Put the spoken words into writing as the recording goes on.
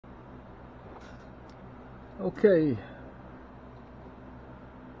Okay,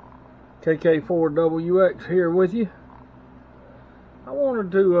 KK4WX here with you. I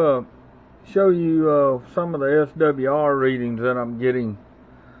wanted to show you some of the SWR readings that I'm getting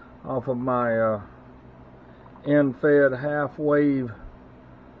off of my end-fed half-wave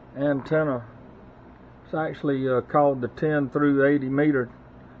antenna. It's actually called the 10 through 80 meter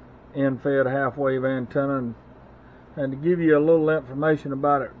end-fed half-wave antenna, and to give you a little information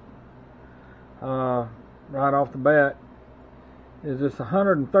about it right off the bat, is it's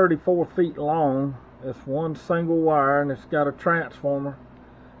 134 feet long. It's one single wire, and it's got a transformer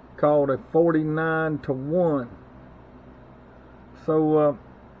called a 49-to-1. So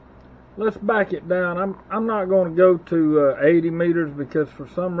let's back it down. I'm not going to go to 80 meters because for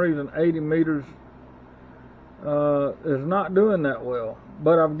some reason 80 meters is not doing that well.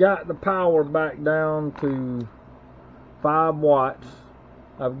 But I've got the power back down to 5 watts.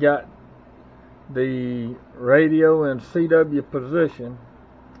 I've got the radio in CW position,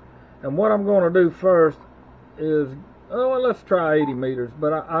 and what I'm going to do first is, well, let's try 80 meters,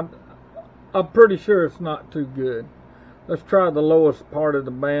 but I'm pretty sure it's not too good. Let's try the lowest part of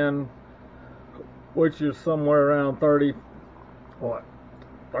the band, which is somewhere around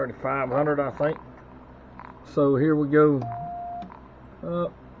 3,500, I think. So here we go. Oh,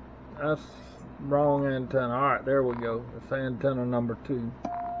 that's wrong antenna. Alright, there we go. It's antenna number 2.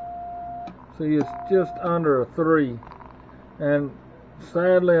 See, it's just under a 3, and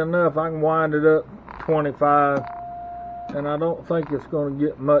sadly enough I can wind it up 25, and I don't think it's going to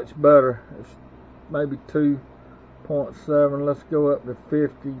get much better. It's maybe 2.7. Let's go up to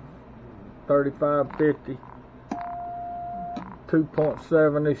 50, 35, 50.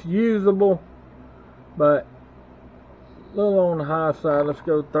 2.7. It's usable, but a little on the high side. Let's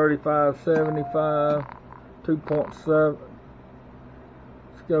go 35, 75, 2.7.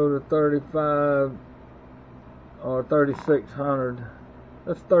 Go to 35 or 3600.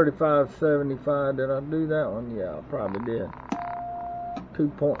 That's 3575. Did I do that one? Yeah, I probably did.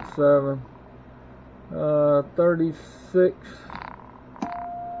 2.7. 36.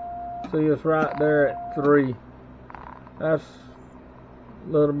 See, it's right there at 3. That's a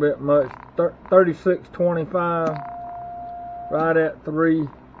little bit much. 3625. Right at 3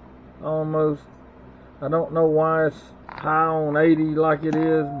 almost. I don't know why it's high on 80 like it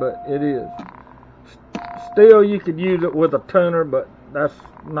is, but it is. Still, you could use it with a tuner, but that's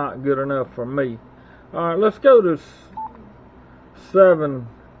not good enough for me. Alright, let's go to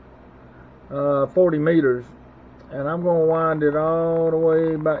 40 meters, and I'm going to wind it all the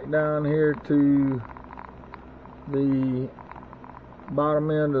way back down here to the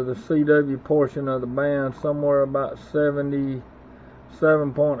bottom end of the CW portion of the band, somewhere about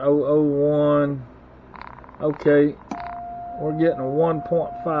 77.001. Okay, we're getting a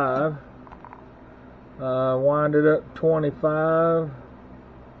 1.5. Wind it up 25.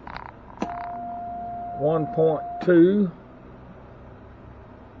 1.2.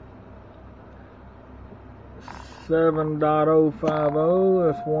 7.050.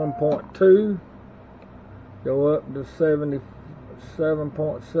 That's 1.2. Go up to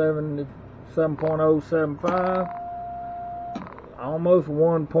 7.075. Almost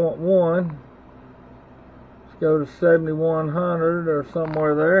 1.1. Go to 7100 or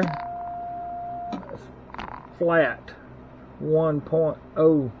somewhere there. That's flat.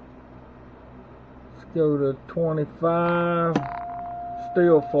 1.0. Let's go to 25.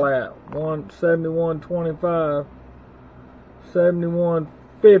 Still flat. 7125.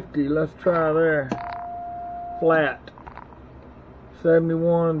 7150. Let's try there. Flat.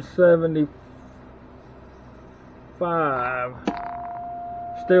 7175.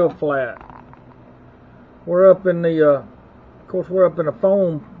 Still flat. We're up in the, of course, we're up in the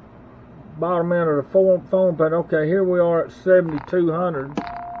foam, bottom end of the foam pad. Okay, here we are at 7200.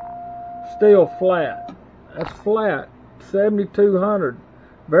 Still flat. That's flat. 7200.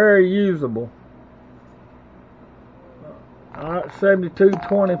 Very usable. Alright,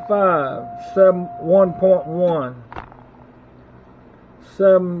 7225. 1.1.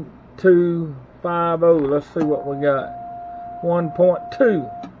 7250. Let's see what we got. 1.2.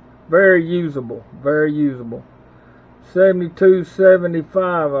 Very usable, very usable.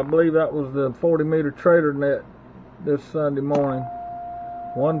 7275, I believe that was the 40 meter trader net this Sunday morning.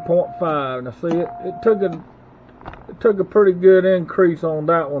 1.5. Now see, it took a pretty good increase on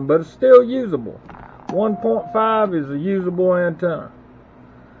that one, but it's still usable. 1.5 is a usable antenna.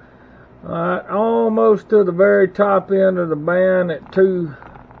 Alright, almost to the very top end of the band at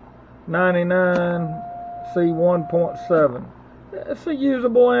 299. See, 1.7. It's a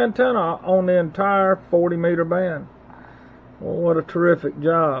usable antenna on the entire 40 meter band. Well, what a terrific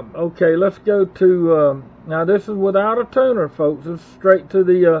job. Okay, let's go to Now this is without a tuner, folks. It's straight to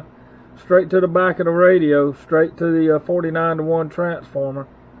the back of the radio, straight to the 49-to-1 transformer.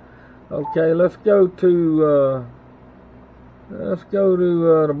 Okay, let's go to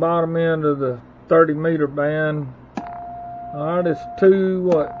the bottom end of the 30-meter band. All right, it's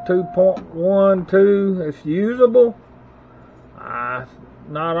 2.12. It's usable.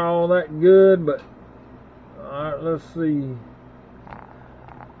 Not all that good, but all right. Let's see.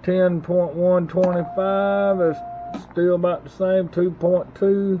 10.125 is still about the same.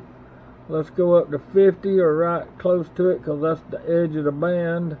 2.2. Let's go up to 50 or right close to it, because that's the edge of the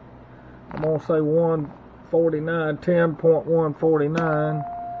band. I'm gonna say 149. 10.149.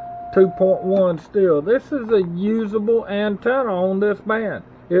 2.1 still. This is a usable antenna on this band.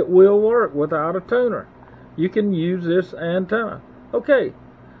 It will work without a tuner. You can use this antenna. Okay,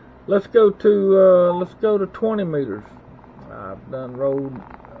 let's go to 20 meters. I've done rolled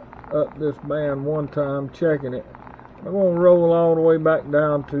up this band one time checking it. I'm going to roll all the way back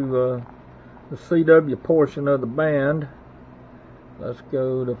down to the CW portion of the band. Let's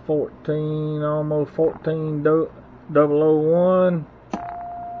go to 14, almost 14,001.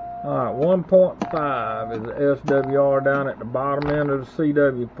 Alright, 1.5 is the SWR down at the bottom end of the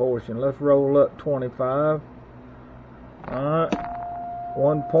CW portion. Let's roll up 25. Alright,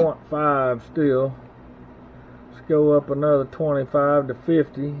 1.5 still. Let's go up another 25 to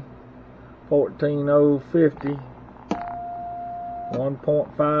 50. 14,050.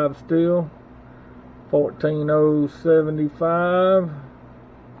 1.5 still. 14,075.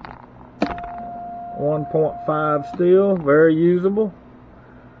 1.5 still, very usable.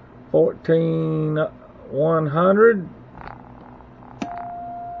 14,100.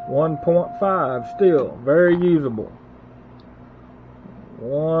 1.5 still, very usable.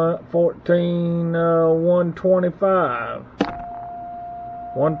 14,125.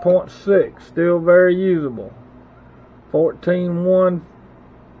 1.6 still very usable.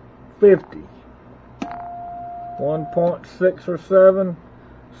 14,150. 1.6 or 7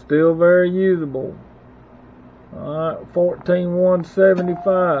 still very usable. Alright,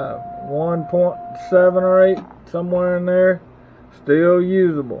 14,175. 1.7 or 8 somewhere in there, still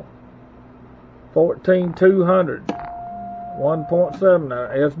usable. 14,200. 1.7. Now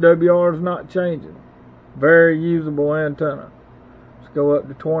SWR is not changing. Very usable antenna. Let's go up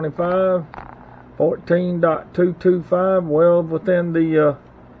to 25. 14.225. Well within the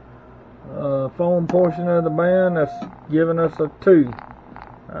phone portion of the band. That's giving us a 2.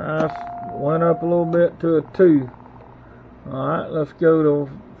 Went up a little bit to a 2. Alright, let's go to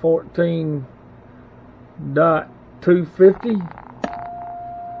 14.250.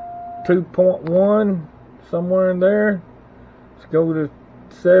 2.1 somewhere in there. Let's go to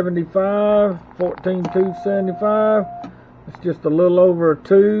 75. 14.275. It's just a little over a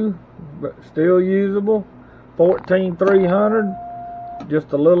 2, but still usable. 14.300.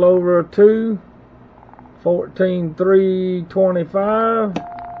 Just a little over a 2. 14,325.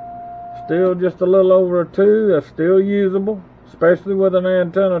 Still just a little over a 2. That's still usable, especially with an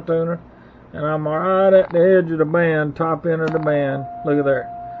antenna tuner. And I'm right at the edge of the band, top end of the band. Look at there.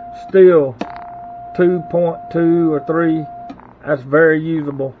 Still 2.2 or 3. That's very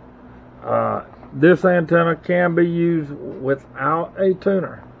usable. This antenna can be used without a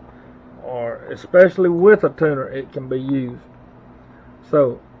tuner, or especially with a tuner it can be used.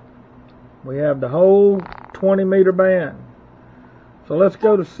 So we have the whole 20 meter band. So let's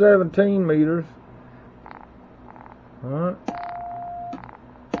go to 17 meters. Alright.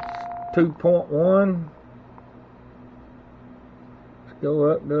 2.1. Let's go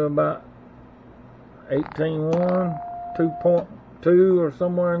up to about 18.1. 2.2 or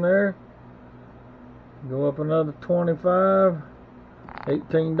somewhere in there. Go up another 25.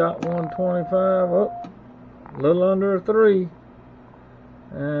 18.125. Up. A little under a 3.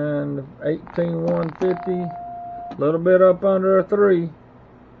 And 18,150, a little bit up under a 3.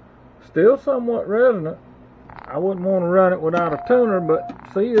 Still somewhat resonant. I wouldn't want to run it without a tuner, but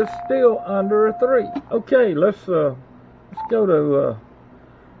see, it's still under a 3. Okay, let's go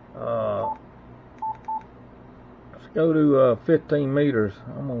to 15 meters.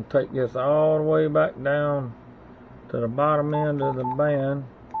 I'm gonna take this all the way back down to the bottom end of the band.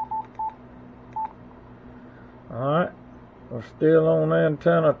 All right. We're still on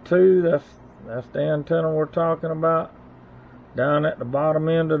antenna 2. That's the antenna we're talking about. Down at the bottom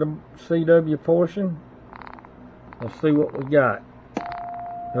end of the CW portion. Let's see what we got.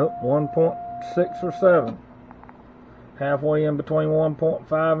 Nope, 1.6 or 7. Halfway in between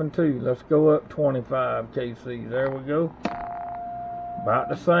 1.5 and 2. Let's go up 25 kc. There we go. About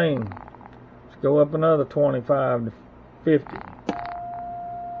the same. Let's go up another 25 to 50.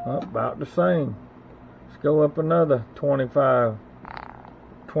 About the same. Let's go up another 25.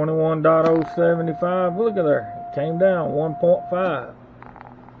 21.075. Look at there. It came down 1.5.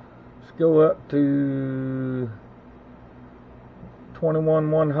 Let's go up to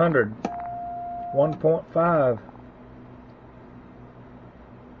 21,100. 1.5.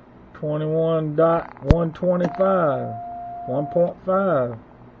 21.125. 1.5.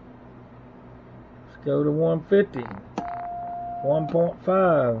 Let's go to 150.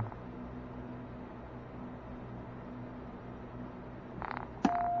 1.5.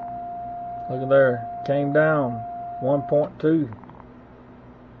 Look at there, came down 1.2.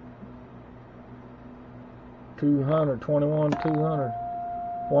 200, 21,200.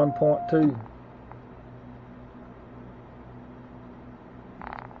 1.2.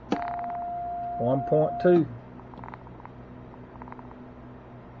 1.2.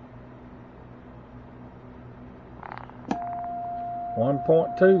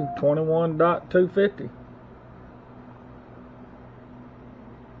 1.2. 21.250.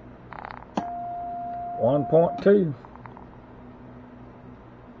 1.2.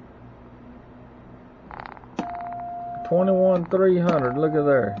 21,300. Look at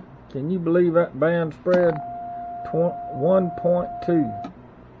there. Can you believe that band spread? 1.2.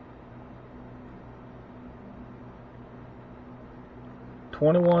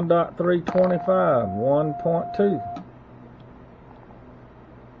 21.325. 1.2.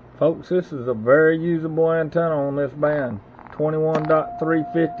 Folks, this is a very usable antenna on this band.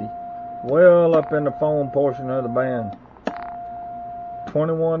 21.350. Well up in the phone portion of the band.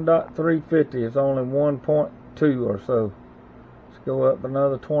 21.350 is only 1.2 or so. Let's go up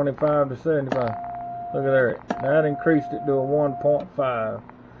another 25 to 75. Look at there. That increased it to a 1.5.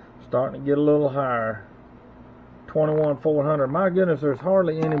 Starting to get a little higher. 21,400. My goodness, there's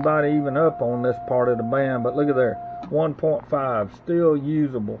hardly anybody even up on this part of the band, but look at there. 1.5. Still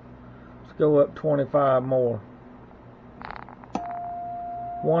usable. Let's go up 25 more.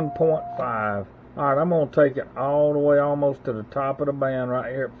 1.5. Alright, I'm going to take it all the way almost to the top of the band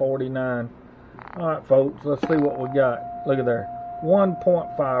right here at 49. Alright, folks, let's see what we got. Look at there.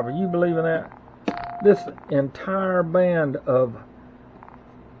 1.5. Are you believing that? This entire band of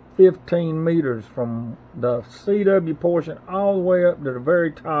 15 meters from the CW portion all the way up to the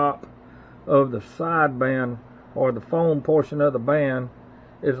very top of the side band or the phone portion of the band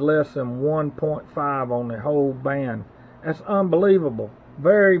is less than 1.5 on the whole band. That's unbelievable.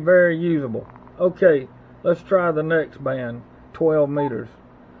 Very, very usable. Okay, let's try the next band, 12 meters.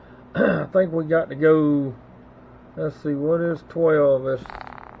 I think we got to go, let's see, what is 12?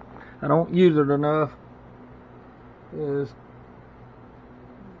 I don't use it enough. Is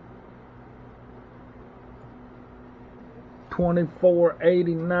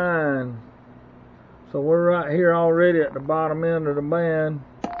 24.89. So we're right here already at the bottom end of the band.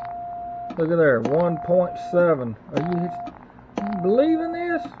 Look at there, 1.7. Are you believe in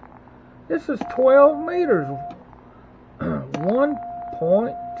this? This is 12 meters.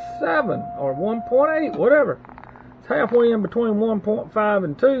 1.7 or 1.8, whatever. It's halfway in between 1.5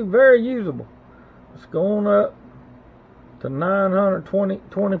 and 2. Very usable. Let's go on up to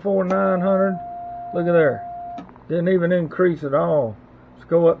 24,900. Look at there. Didn't even increase at all. Let's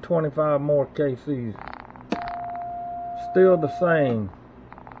go up 25 more KCs. Still the same.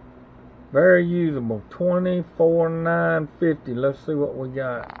 Very usable. 24,950. Let's see what we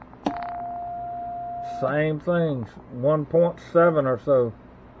got. Same things. 1.7 or so.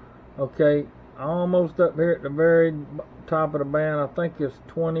 Okay, almost up here at the very top of the band. I think it's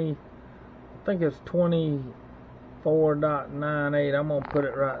 24.98. I'm gonna put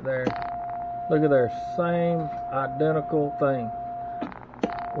it right there. Look at there. Same identical thing.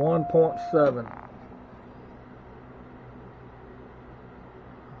 1.7.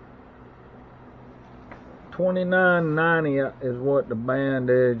 29.90 is what the band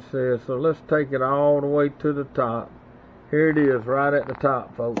edge says. So let's take it all the way to the top. Here it is, right at the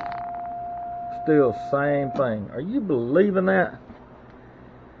top, folks. Still same thing. Are you believing that?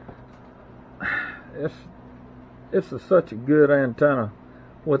 This is such a good antenna.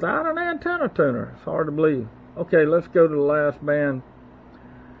 Without an antenna tuner, it's hard to believe. Okay, let's go to the last band,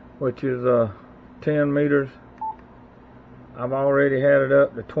 which is 10 meters. I've already had it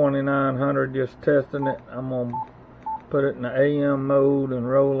up to 2,900, just testing it. I'm going to put it in the AM mode and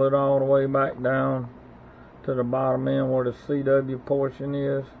roll it all the way back down to the bottom end where the CW portion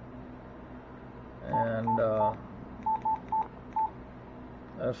is. And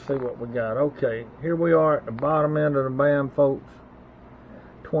let's see what we got. Okay, here we are at the bottom end of the band, folks.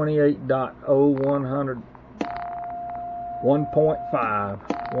 28.0100. 1.5.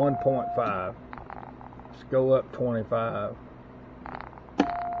 1.5. Let's go up 25.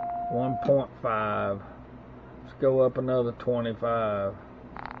 1.5. go up another 25.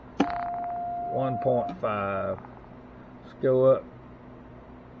 1.5. Let's go up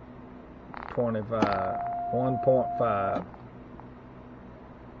 25. 1.5.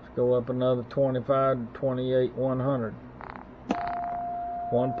 Let's go up another 25 to 28,100.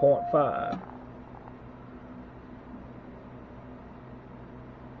 1.5.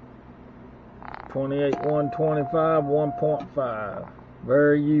 28,125. 1.5.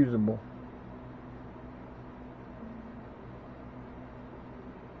 Very usable.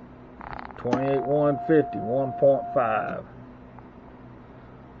 28,150. 1.5.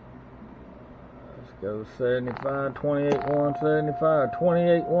 Let's go 75. 28,175.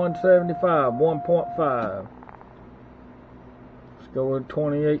 28,175. 1.5. Let's go with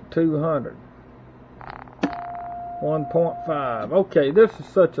 28,200. 1.5. Okay, this is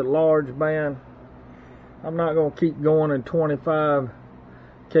such a large band. I'm not going to keep going in 25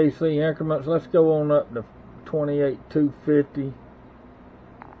 KC increments. Let's go on up to 28,250.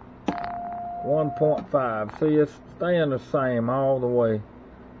 1.5. See, it's staying the same all the way.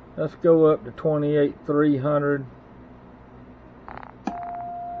 Let's go up to 28,300.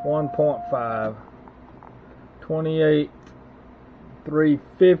 1.5.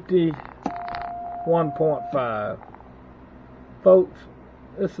 28,350. 1.5. Folks,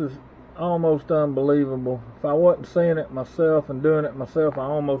 this is almost unbelievable. If I wasn't seeing it myself and doing it myself, I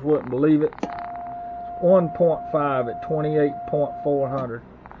almost wouldn't believe it. 1.5 at 28,400.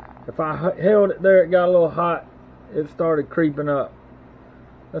 If I held it there, it got a little hot. It started creeping up.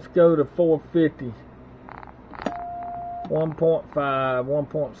 Let's go to 450. 1.5,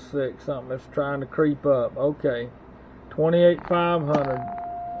 1.6, something that's trying to creep up. Okay. 28,500.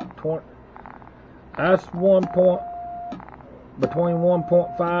 That's between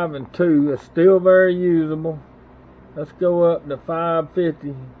 1.5 and 2. It's still very usable. Let's go up to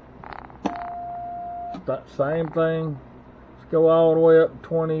 550. Same thing. Let's go all the way up to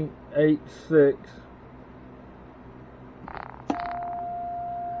 28.6.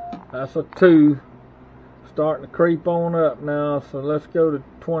 That's a 2. Starting to creep on up now. So let's go to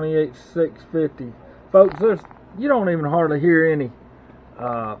 28,650. Folks, you don't even hardly hear any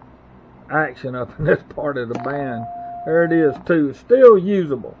action up in this part of the band. There it is too. It's still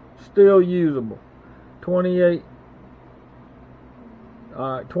usable. Still usable. 28.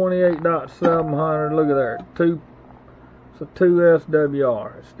 Alright, 28.700. Look at there. It's a 2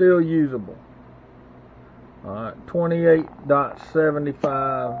 SWR. It's still usable. Alright,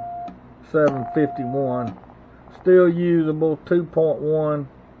 28.75. 751. Still usable. 2.1.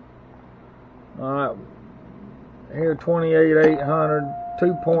 Alright. Here 28,800.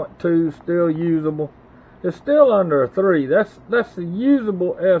 2.2. Still usable. It's still under a 3. That's a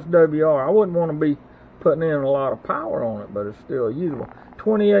usable SWR. I wouldn't want to be putting in a lot of power on it, but it's still usable.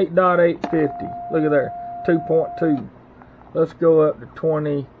 28.850. Look at there. 2.2. Let's go up to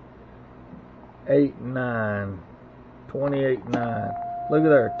 28.9. 28.9. Look at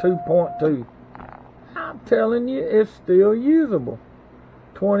there. 2.2. I'm telling you, it's still usable.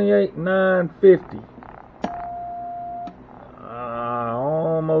 28.950.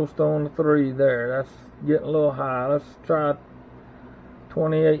 Almost on the 3 there. That's getting a little high. Let's try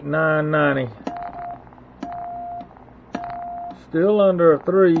 28,990. Still under a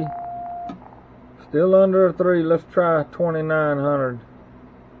 3. Still under a 3. Let's try 2900.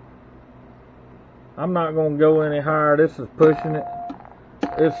 I'm not going to go any higher. This is pushing it.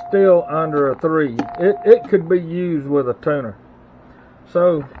 It's still under a 3. It could be used with a tuner.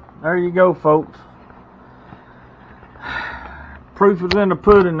 So there you go, folks. Proof is in the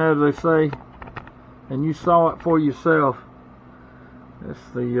pudding, as they say, and you saw it for yourself. It's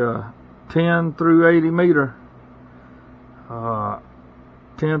the 10 through 80 meter,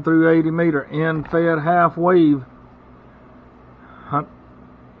 10 through 80 meter end-fed half wave.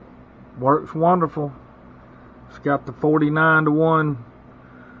 Works wonderful. It's got the 49-to-1,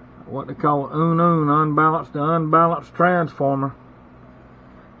 what they call unbalanced to unbalanced transformer.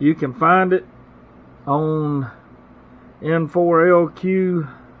 You can find it on N4LQ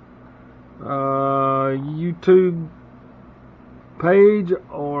YouTube page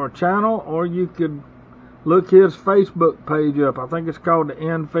or channel, or you could look his Facebook page up. I think it's called the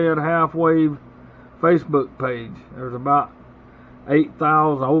N-Fed Half Wave Facebook page. There's about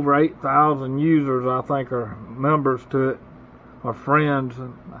 8,000, over 8,000 users, I think, are members to it, or friends,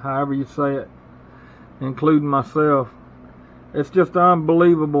 however you say it, including myself. It's just an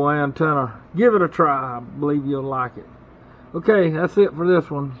unbelievable antenna. Give it a try. I believe you'll like it. Okay, that's it for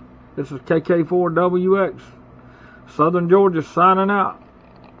this one. This is KK4WX, Southern Georgia, signing out.